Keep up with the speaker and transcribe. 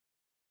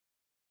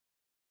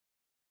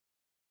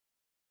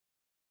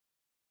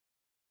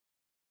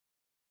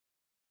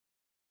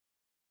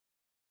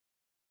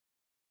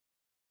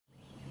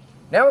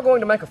Now we're going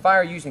to make a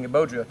fire using a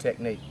bow drill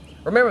technique.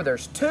 Remember,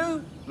 there's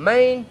two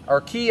main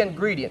or key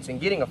ingredients in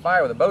getting a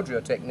fire with a bow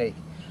drill technique.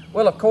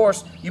 Well, of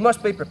course, you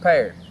must be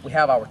prepared. We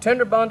have our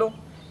tinder bundle,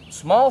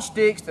 small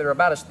sticks that are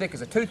about as thick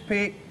as a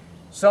toothpick,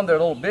 some that are a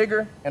little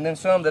bigger, and then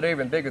some that are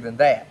even bigger than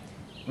that.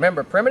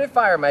 Remember, primitive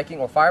fire making,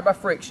 or fire by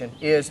friction,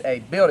 is a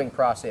building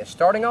process,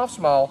 starting off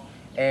small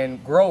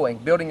and growing,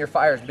 building your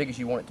fire as big as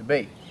you want it to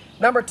be.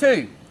 Number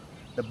two,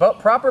 the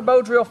proper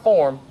bow drill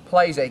form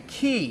plays a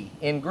key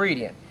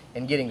ingredient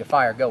in getting the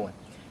fire going.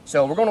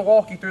 So we're going to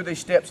walk you through these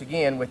steps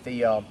again with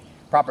the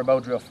proper bow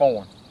drill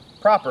form.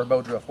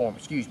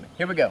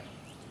 Here we go.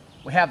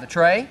 We have the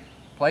tray.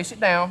 Place it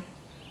down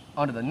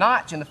under the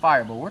notch in the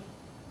fireboard.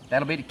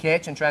 That'll be to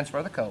catch and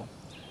transfer the coal.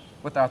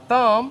 With our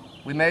thumb,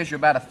 we measure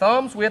about a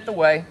thumb's width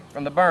away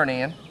from the burn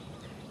end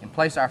and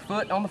place our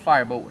foot on the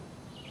fireboard.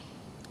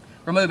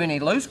 Remove any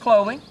loose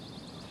clothing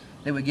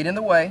that would get in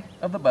the way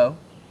of the bow.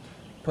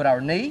 Put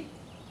our knee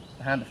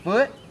behind the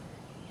foot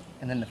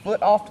and then the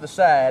foot off to the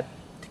side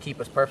to keep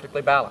us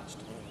perfectly balanced.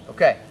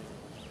 Okay.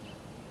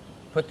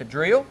 Put the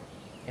drill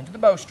into the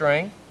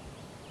bowstring.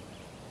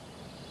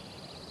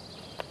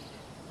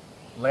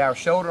 Lay our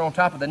shoulder on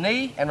top of the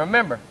knee, and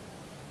remember,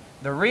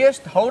 the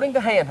wrist holding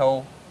the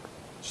handhold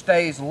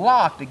stays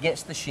locked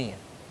against the shin.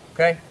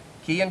 Okay?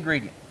 Key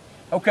ingredient.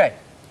 Okay,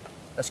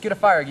 let's get a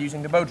fire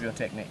using the bow drill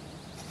technique.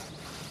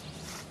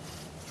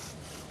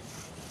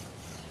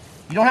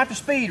 You don't have to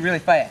speed really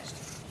fast.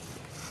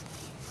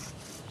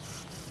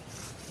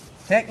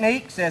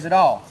 Technique says it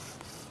all.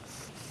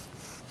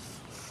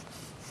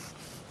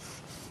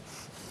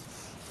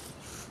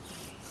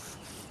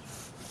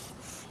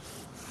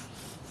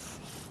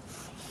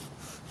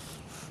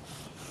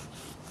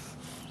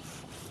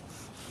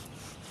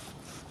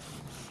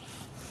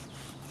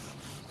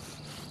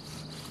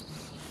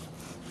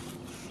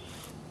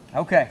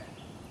 Okay,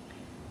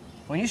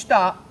 when you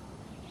stop,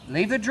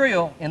 leave the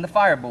drill in the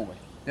fireboard.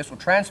 This will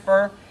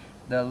transfer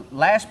the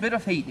last bit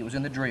of heat that was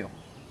in the drill.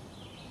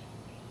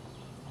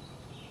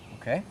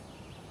 Okay,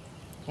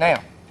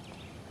 now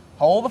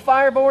hold the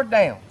fireboard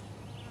down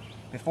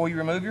before you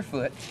remove your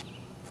foot.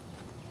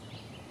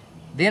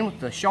 Then with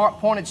the sharp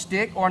pointed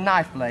stick or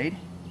knife blade,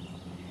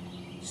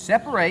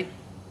 separate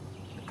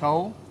the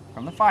coal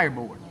from the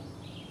fireboard.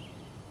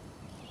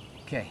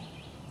 Okay.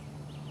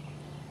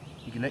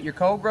 You can let your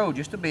coal grow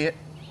just a bit.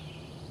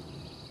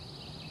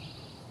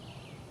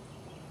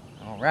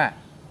 All right.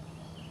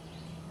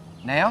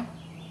 Now,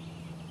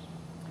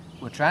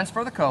 we'll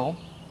transfer the coal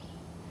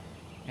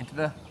into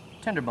the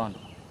tinder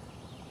bundle.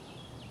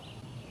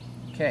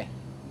 Okay.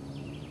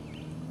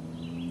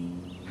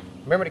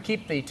 Remember to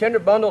keep the tinder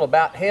bundle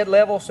about head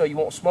level so you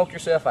won't smoke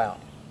yourself out.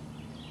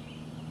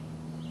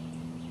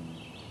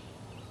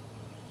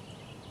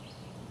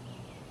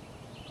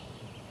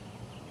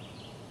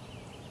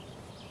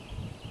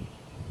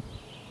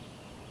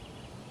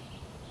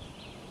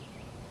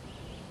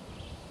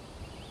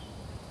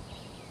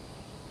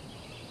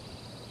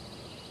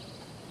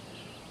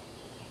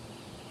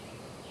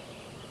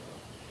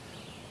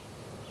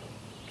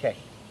 Okay.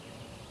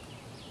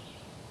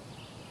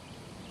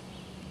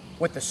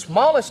 With the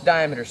smallest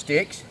diameter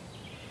sticks,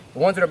 the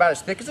ones that are about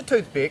as thick as a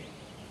toothpick,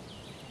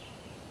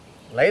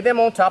 lay them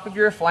on top of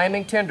your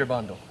flaming tinder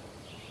bundle,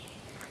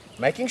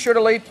 making sure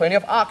to leave plenty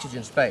of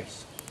oxygen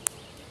space.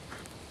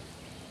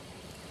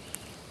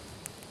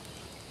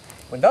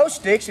 When those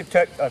sticks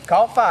have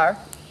caught fire,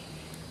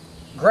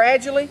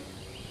 gradually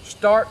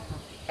start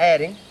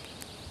adding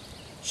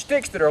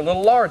sticks that are a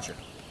little larger.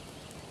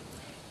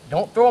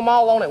 Don't throw them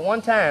all on at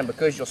one time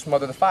because you'll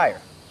smother the fire.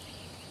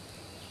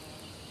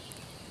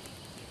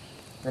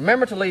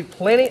 Remember to leave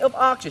plenty of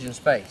oxygen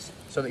space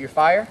so that your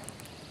fire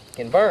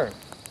can burn.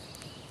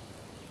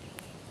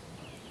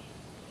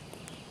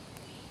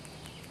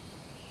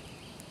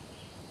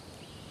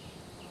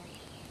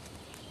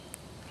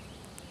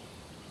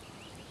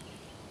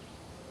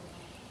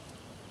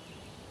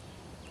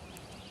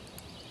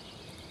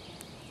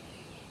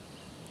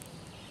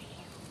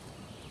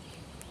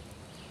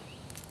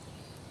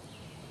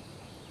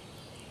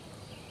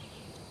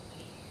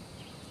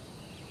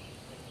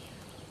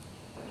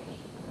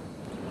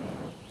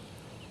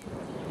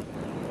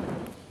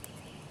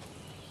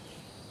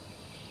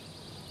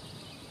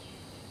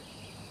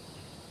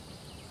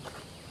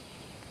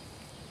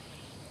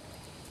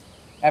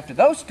 After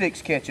those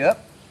sticks catch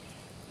up,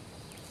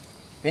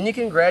 then you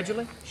can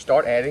gradually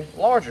start adding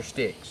larger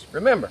sticks.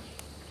 Remember,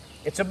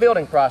 it's a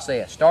building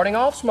process, starting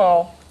off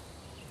small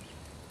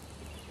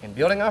and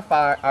building our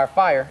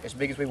fire as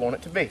big as we want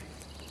it to be.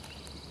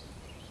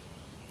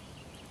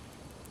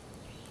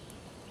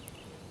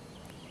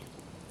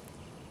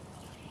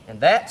 And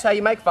that's how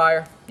you make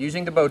fire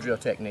using the bow drill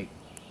technique.